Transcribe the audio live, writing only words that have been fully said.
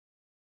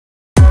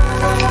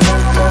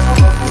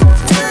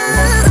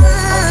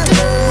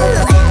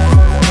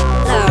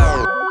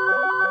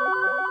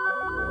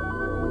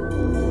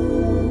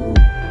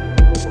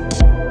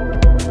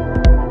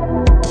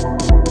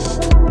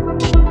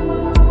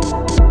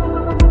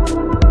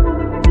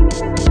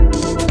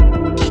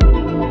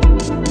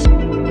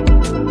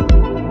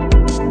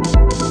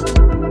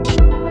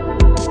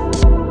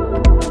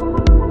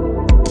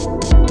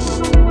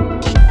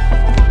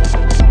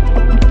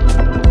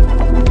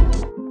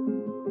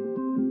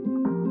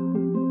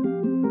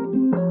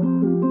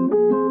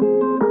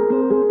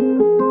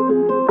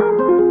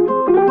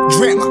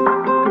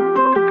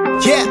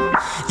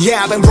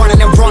Yeah, I've been running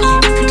and running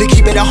to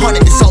keep it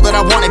 100, it's all that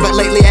I wanted. But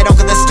lately I don't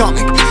get the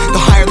stomach. The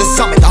higher the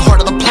summit, the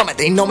harder the plummet.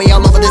 They know me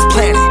all over this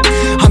planet.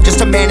 I'm just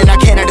a man and I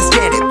can't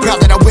understand it. Proud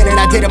that I win and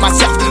I did it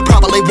myself.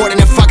 Probably wouldn't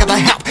if I got the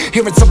help.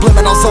 Hearing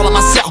subliminals all on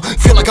myself.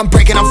 Feel like I'm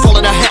breaking, I'm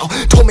falling to hell.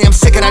 Told me I'm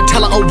sick and I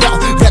tell her, oh well.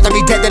 Rather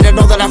be dead than to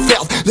know that I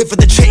failed. Live for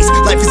the chase,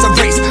 life is a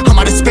race. I'm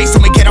out of space,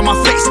 I'ma get on my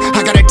face.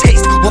 I got a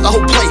taste, well the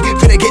whole plate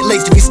finna get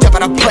laced if we step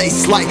out of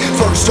place. Like,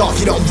 first off,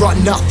 you don't run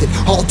nothing.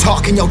 All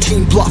talking, your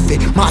team bluffing.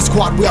 My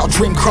squad, we all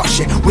dream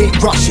crushing. We ain't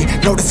rushing,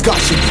 no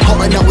discussion.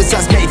 All I know is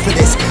us made for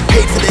this.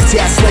 Paid for this,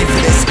 yeah, slave for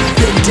this.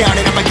 Been down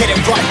and I'ma get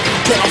it right.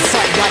 Get on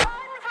sight like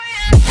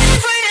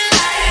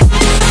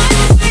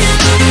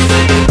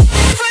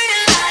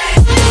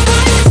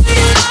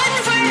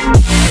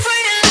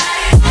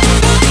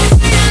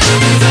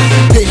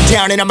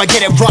down and I'ma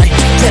get it right.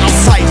 Get on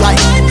sight like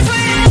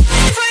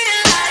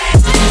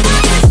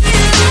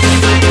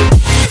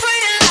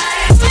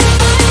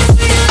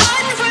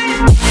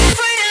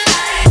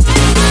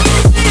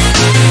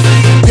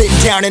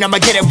been down and I'ma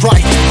get it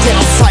right. Get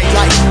on sight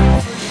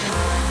like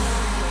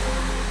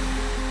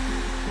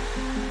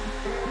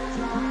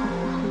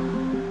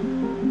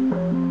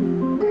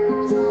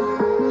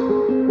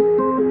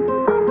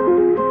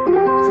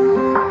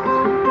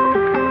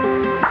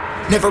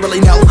never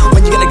really know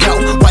when you gonna go.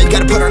 Why you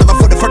gotta put another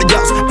foot in front of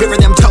yours? Bury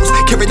them toes,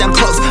 carry them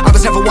close. I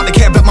was never one to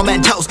care about my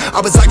mentos.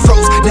 I was like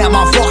froze, now I'm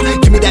on floor.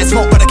 Give me that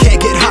smoke, but I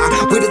can't get high.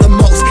 We do the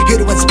most,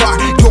 here to inspire.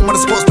 Doing what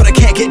I'm supposed, but I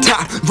can't get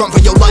tired. Run for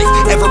your life,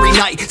 every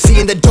night.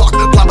 See in the dark,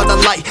 blind by the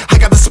light. I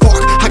got the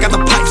spark, I got the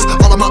pipes.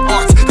 All of my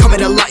arts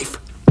coming to life.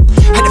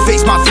 Had to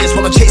face my fears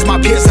while I chased my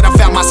peers, and I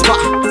found my spot.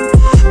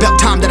 About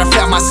time that I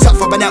found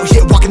myself. I've been out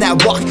here walking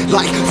that walk.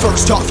 Like,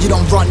 first off, you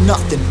don't run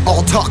nothing.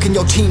 All talking,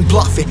 your team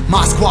bluffing.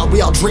 My squad,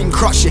 we all dream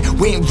crushing.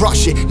 We ain't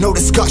rushing, no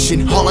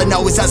discussion. All I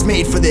know is I was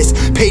made for this.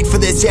 Paid for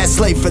this, yeah,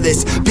 slave for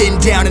this. Been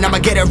down and I'ma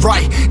get it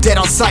right. Dead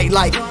on sight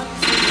like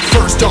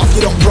first off,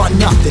 you don't run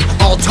nothing.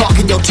 All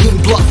talking, your team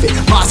bluffing.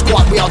 My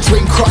squad, we all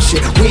dream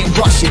crushing. We ain't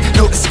rushing,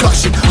 no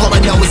discussion. All I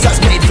know is I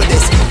was made for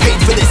this. Paid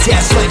for this, yeah,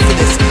 slave for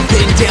this.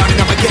 Been down and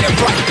I'ma get it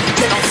right.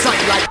 Dead on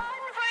sight like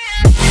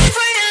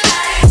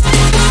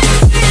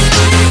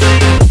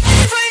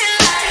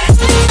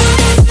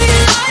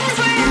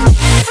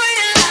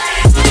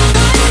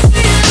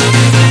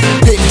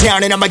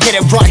down and I'ma get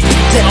it right.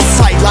 Get on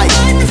sight like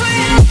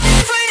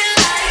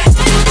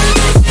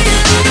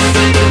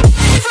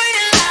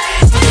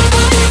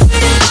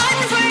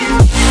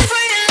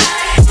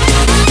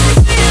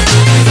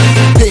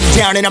been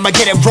down and I'ma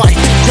get it right.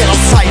 Get on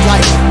sight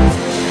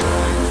like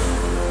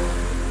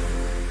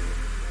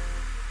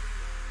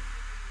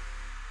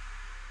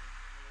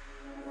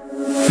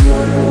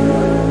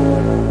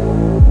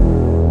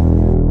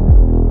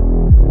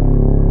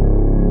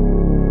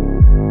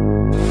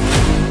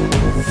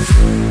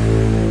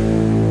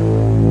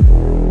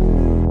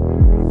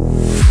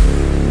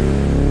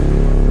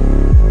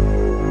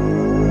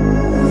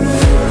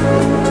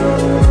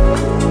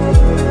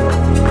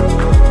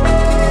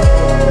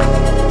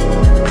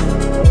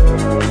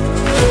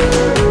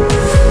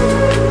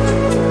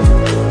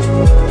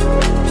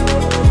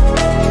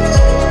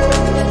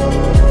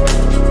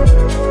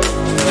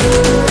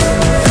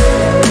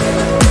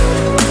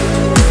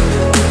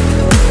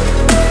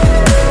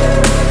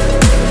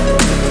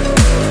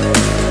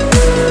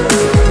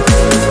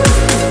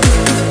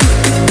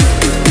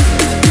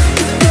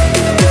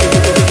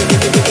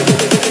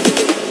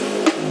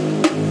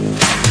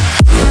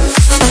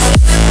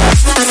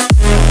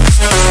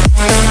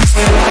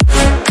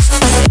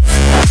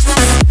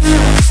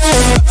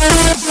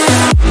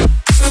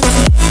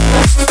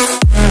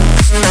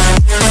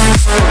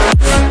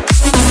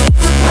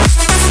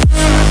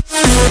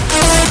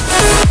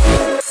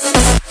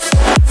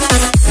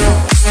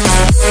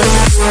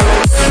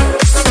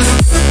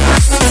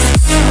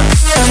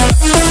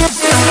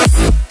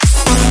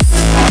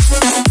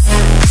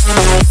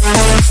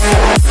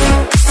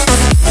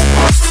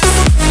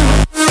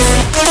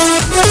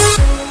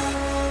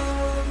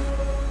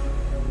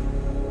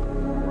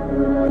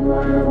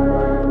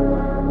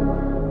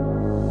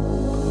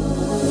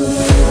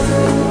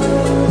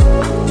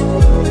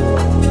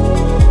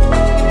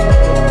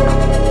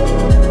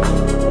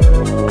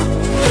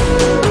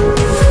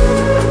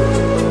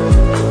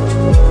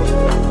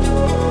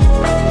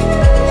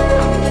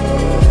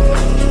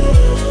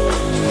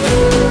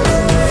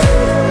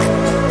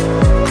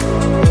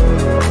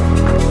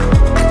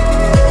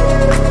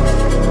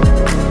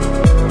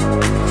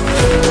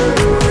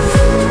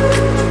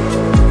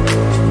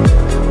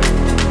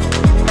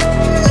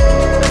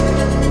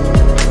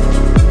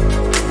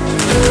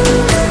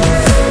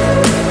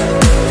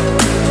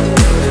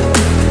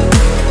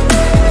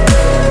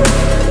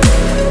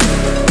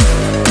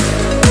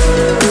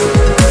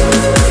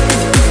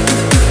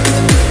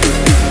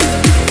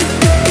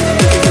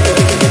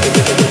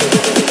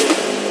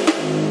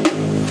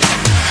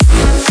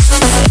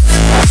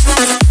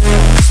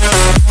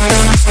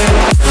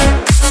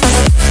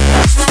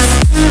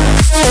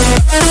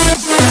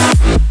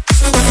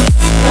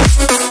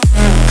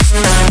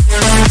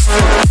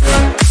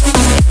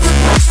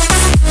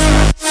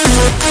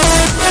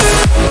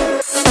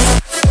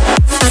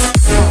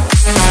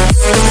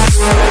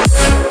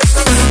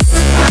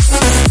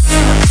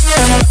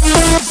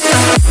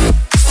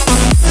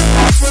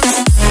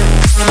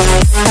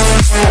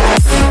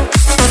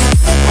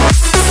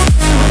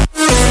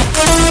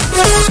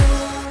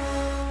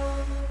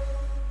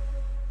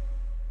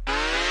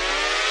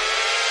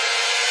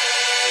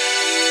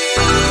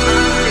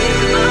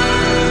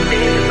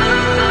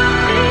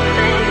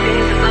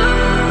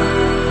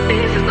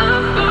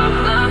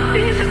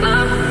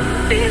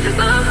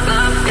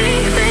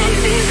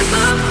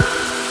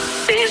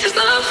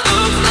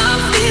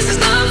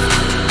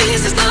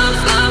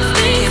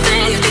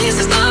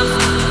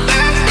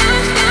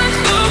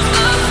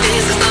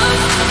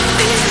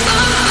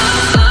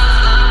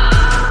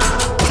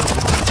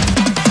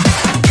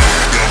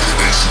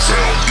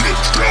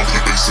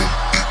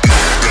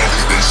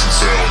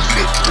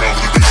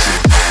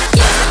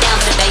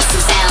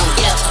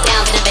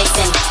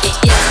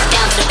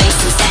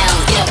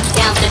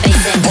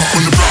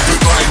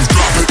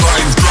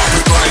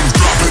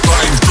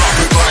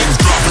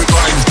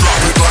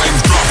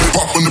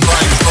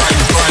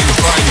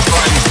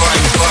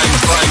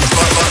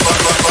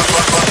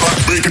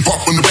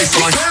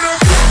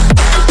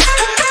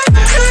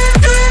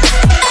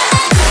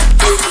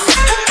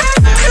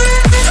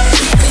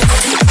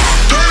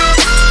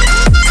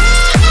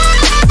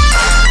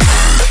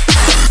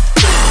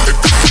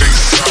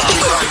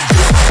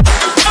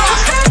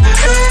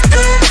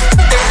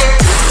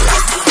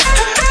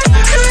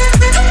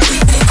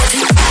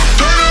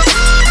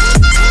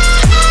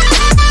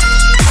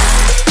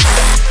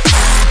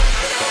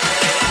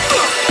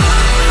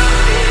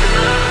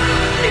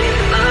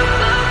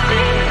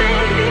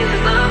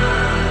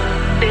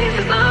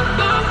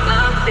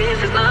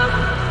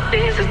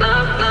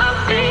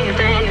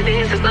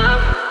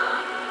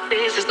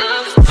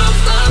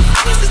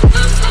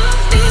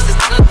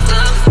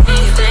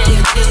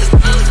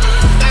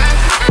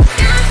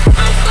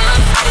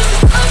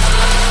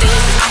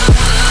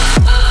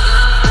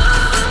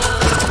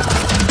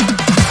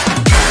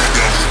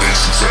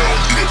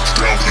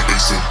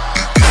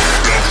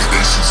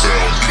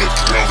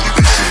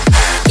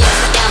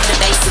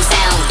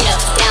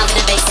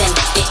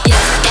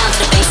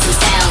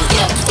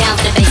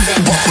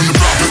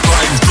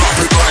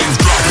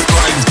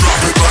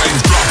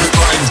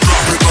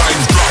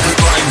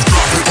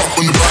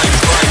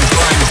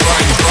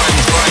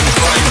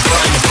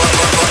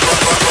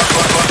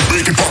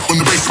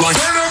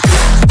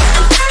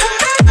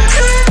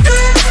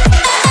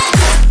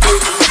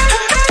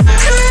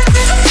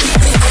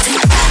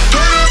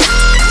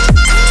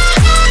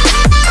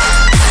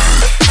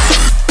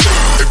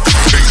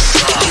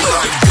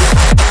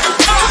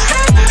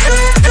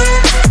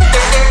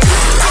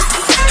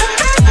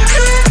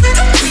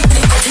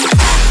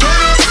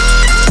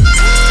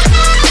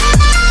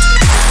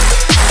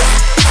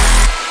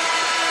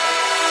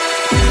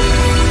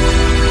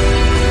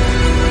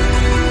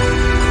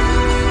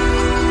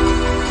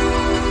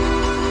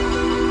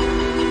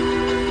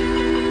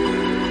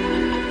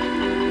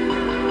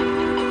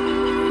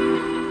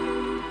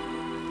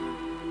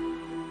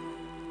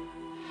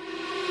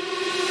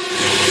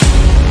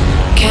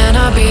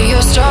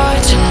Star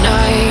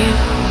tonight,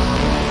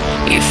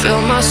 you fill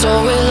my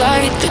soul with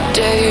light. The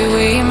day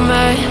we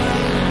met,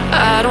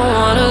 I don't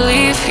wanna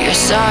leave your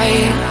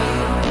side.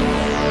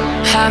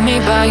 Have me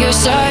by your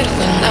side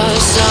when the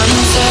sun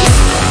sets.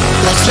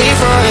 Let's leave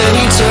for an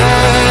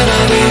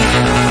eternity.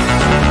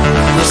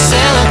 We'll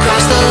sail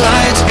across the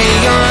lights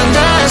beyond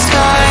the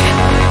sky.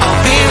 I'll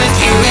be with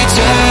you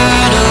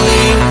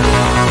eternally.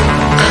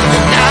 I'm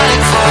an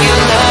addict for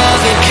your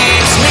love, it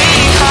keeps me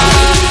high.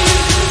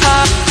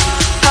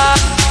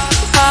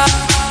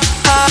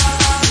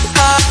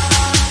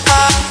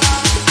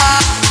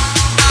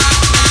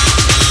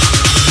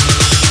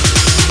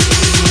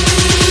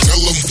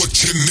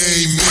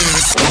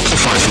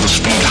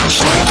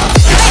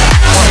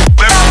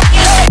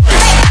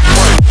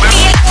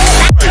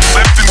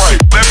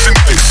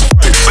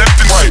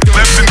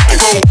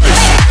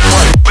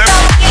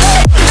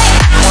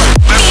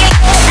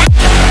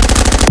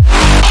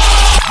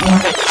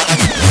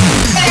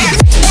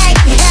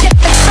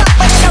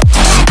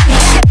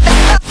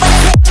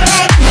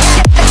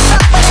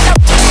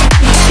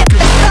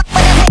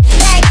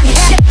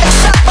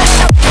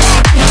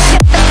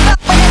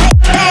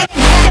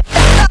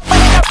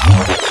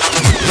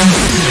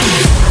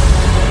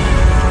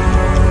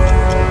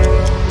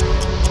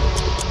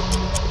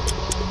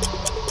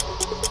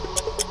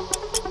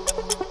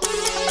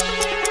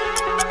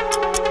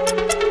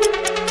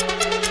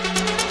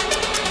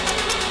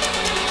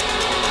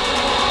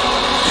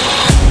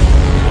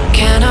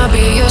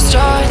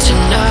 Star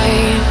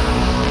tonight,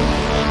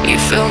 you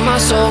fill my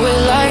soul with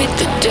light.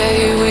 The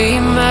day we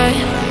met,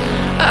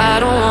 I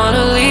don't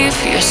wanna leave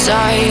your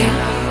side.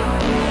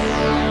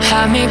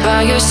 Have me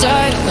by your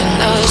side when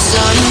the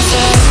sun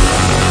sets.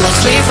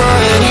 Let's leave for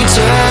an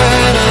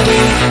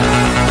eternity.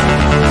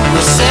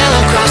 We'll sail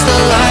across the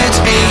lights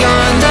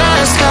beyond the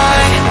sky.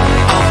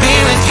 I'll be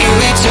with you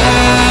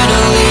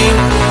eternally.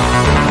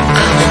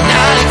 I'm an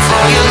addict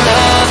for your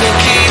love, it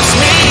keeps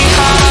me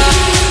high.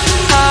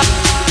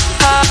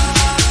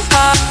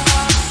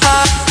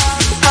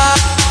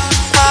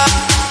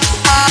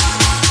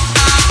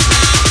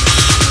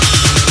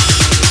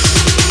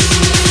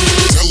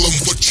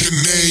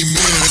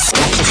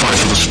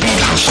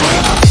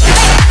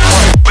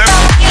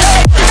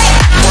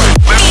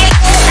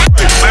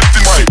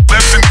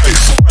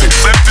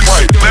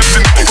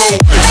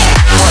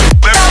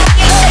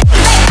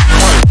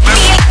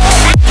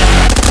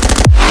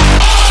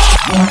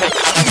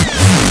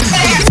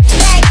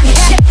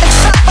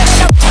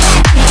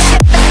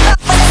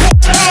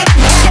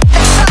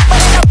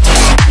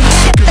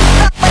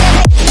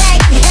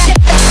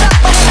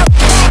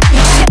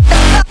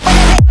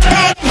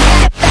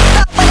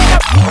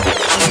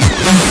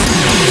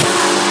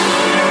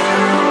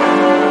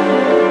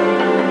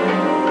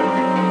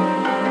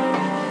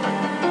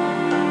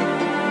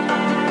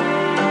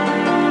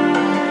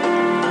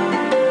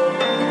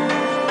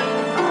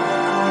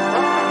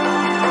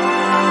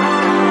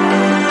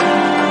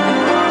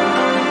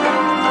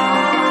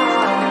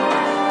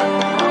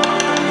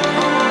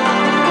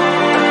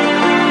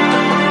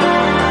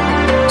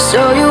 So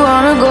you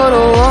wanna go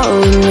to war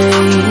with me?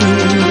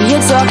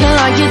 You're talking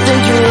like you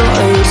think you're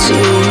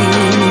royalty.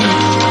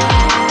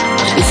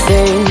 You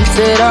think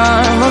that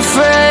I'm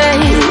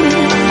afraid,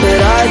 but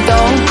I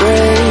don't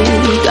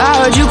break. I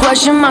heard you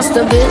question my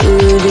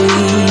stability.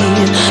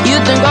 You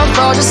think I'll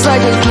fall just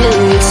like a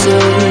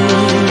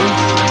guillotine,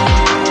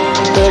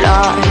 but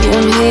I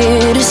am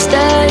here to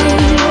stay.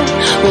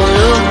 Won't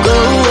look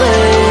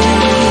away.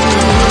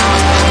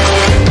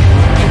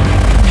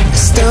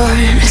 The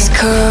storm is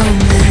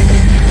coming,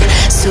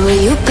 so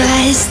you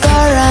better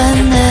start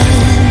running.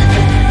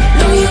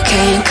 No, you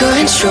can't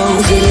control,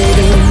 feel it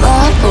in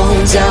my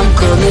bones. I'm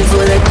coming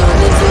for the,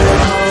 coming for the.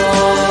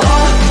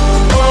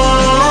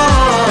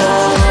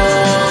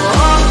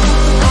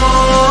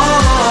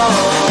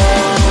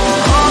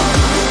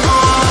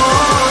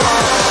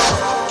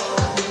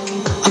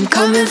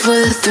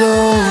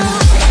 throne.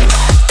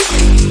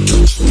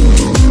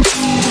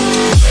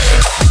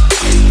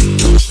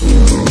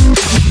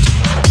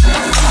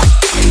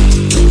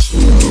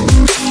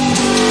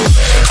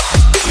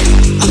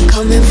 I'm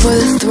coming for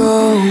the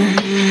throne.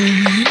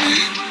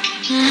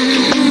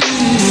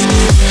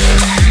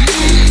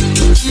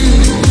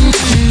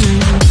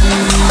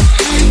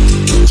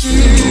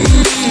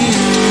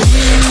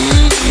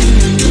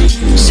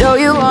 So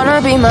you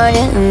wanna be my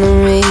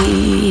enemy?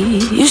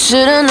 You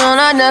should've known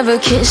I'd never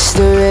kiss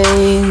the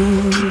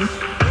rain.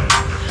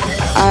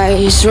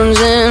 Ice runs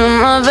in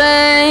my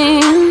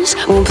veins,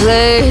 won't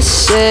play it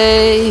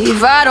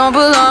safe. I don't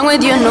belong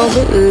with your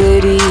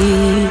nobility.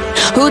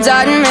 Who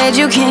died and made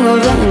you king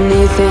of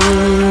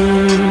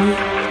anything?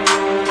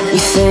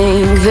 You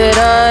think that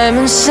I'm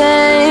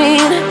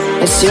insane?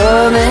 It's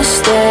your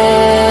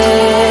mistake.